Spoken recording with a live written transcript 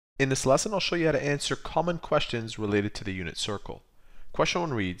In this lesson, I'll show you how to answer common questions related to the unit circle. Question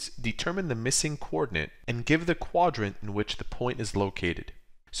 1 reads, determine the missing coordinate and give the quadrant in which the point is located.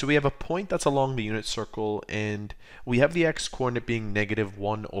 So we have a point that's along the unit circle and we have the x-coordinate being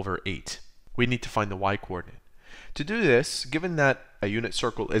 -1/8. We need to find the y-coordinate. To do this, given that a unit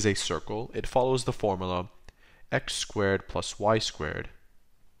circle is a circle, it follows the formula x squared plus y squared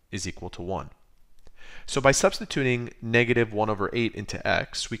is equal to 1. So by substituting -1/8 into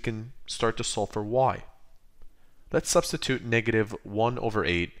x, we can start to solve for y. Let's substitute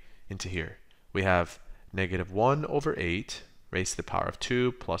 -1/8 into here. We have -1/8 raised to the power of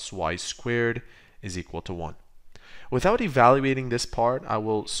 2 plus y squared is equal to 1. Without evaluating this part, I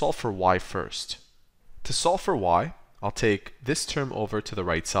will solve for y first. To solve for y, I'll take this term over to the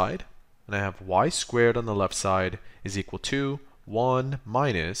right side, and I have y squared on the left side is equal to 1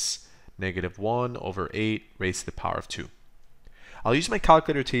 minus -1/8 raised to the power of 2. I'll use my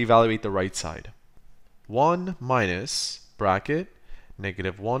calculator to evaluate the right side. 1 minus bracket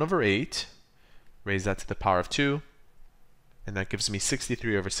 -1/8, raise that to the power of 2, and that gives me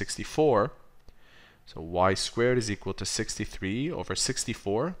 63/64. So y squared is equal to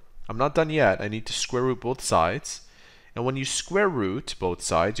 63/64. I'm not done yet. I need to square root both sides. And when you square root both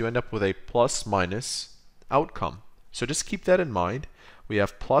sides, you end up with a plus minus outcome. So just keep that in mind. We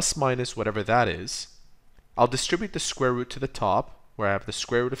have plus minus whatever that is. I'll distribute the square root to the top, where I have the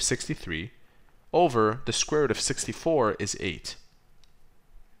square root of 63, over the square root of 64 is 8.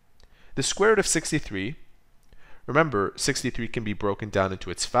 The square root of 63, remember 63 can be broken down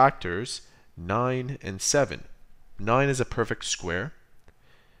into its factors, 9 and 7. 9 is a perfect square.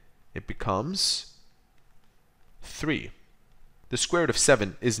 It becomes 3. The square root of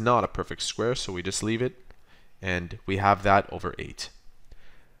 7 is not a perfect square, so we just leave it, and we have that over 8.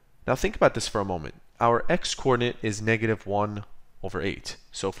 Now think about this for a moment. Our x-coordinate is -1/8.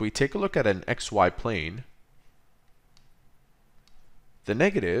 So if we take a look at an xy plane, the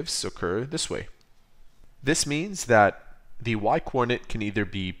negatives occur this way. This means that the y-coordinate can either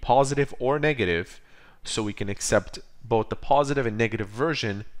be positive or negative, so we can accept both the positive and negative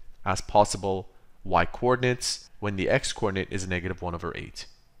version as possible y-coordinates when the x-coordinate is -1/8.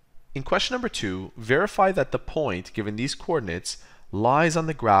 In question number 2, verify that the point given these coordinates lies on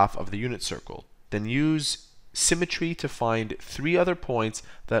the graph of the unit circle. Then use symmetry to find 3 other points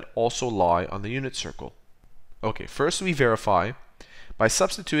that also lie on the unit circle. Okay, first we verify by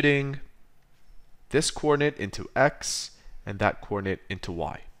substituting this coordinate into x and that coordinate into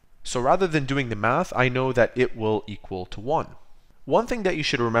y. So rather than doing the math, I know that it will equal to 1. One thing that you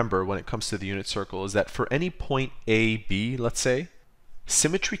should remember when it comes to the unit circle is that for any point A, B, let's say,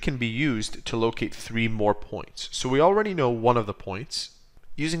 symmetry can be used to locate 3 more points. So we already know one of the points.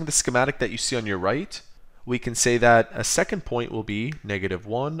 Using the schematic that you see on your right, we can say that a second point will be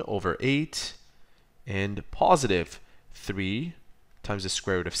 -1/8 and positive 3 times the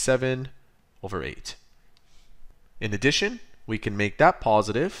square root of 7/8. In addition, we can make that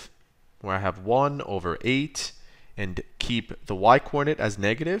positive, where I have 1/8 and keep the y-coordinate as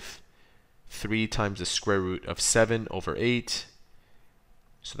negative, 3 times the square root of 7/8.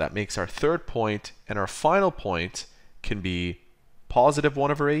 So that makes our third point, and our final point can be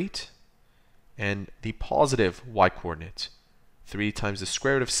 +1/8 and the positive y-coordinate, 3 times the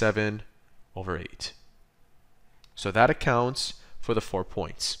square root of 7/8. So that accounts for the 4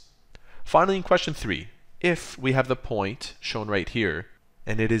 points. Finally, in question 3, if we have the point shown right here,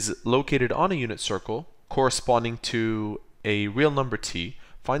 and it is located on a unit circle corresponding to a real number t,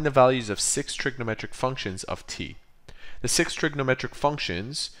 find the values of 6 trigonometric functions of t. The 6 trigonometric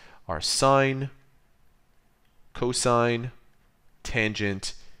functions are sine, cosine,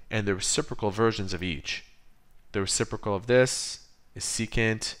 tangent, and the reciprocal versions of each. The reciprocal of this is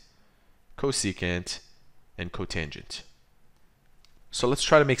secant, cosecant, and cotangent. So let's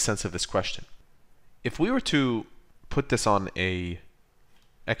try to make sense of this question. If we were to put this on a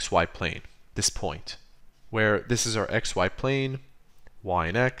xy plane, this point, where this is our xy plane, y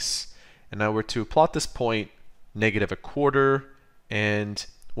and x, and I were to plot this point -1/4 and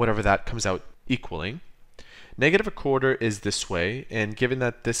whatever that comes out equaling. -1/4 is this way, and given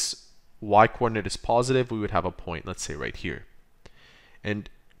that this y-coordinate is positive, we would have a point, let's say right here. And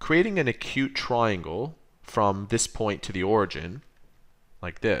creating an acute triangle from this point to the origin,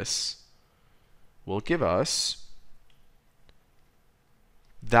 like this, will give us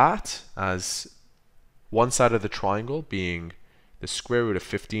that as one side of the triangle being the square root of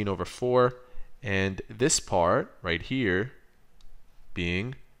 15/4, and this part right here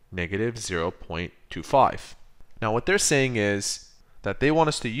being -0.25. Now what they're saying is that they want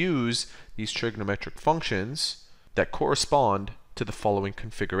us to use these trigonometric functions that correspond to the following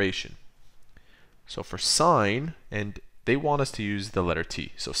configuration. So for sine, and they want us to use the letter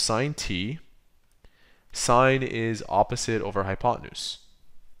t. So sine t, sine is opposite over hypotenuse.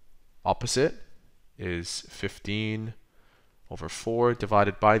 Opposite is 15 over 4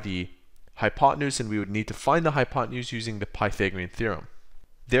 divided by the hypotenuse, and we would need to find the hypotenuse using the Pythagorean theorem.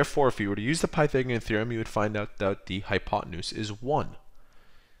 Therefore, if you were to use the Pythagorean theorem, you would find out that the hypotenuse is 1.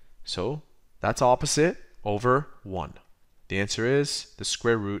 So that's opposite over 1. The answer is the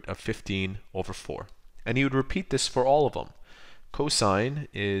square root of 15 over 4. And you would repeat this for all of them. Cosine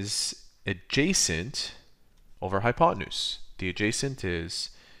is adjacent over hypotenuse. The adjacent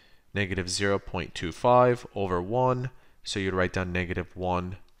is negative 0.25 over 1. So you'd write down negative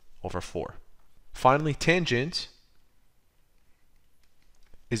 1 over 4. Finally, tangent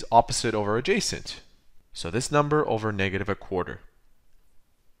is opposite over adjacent. So this number over negative a quarter.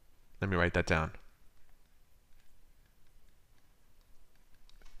 Let me write that down.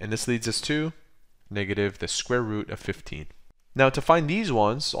 And this leads us to negative the square root of 15. Now to find these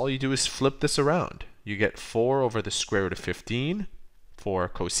ones, all you do is flip this around. You get 4 over the square root of 15 for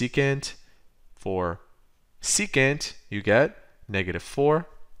cosecant. For secant, you get negative 4.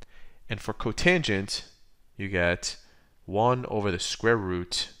 And for cotangent, you get 1 over the square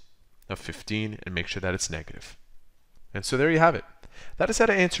root of 15, and make sure that it's negative. And so there you have it. That is how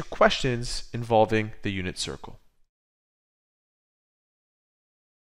to answer questions involving the unit circle.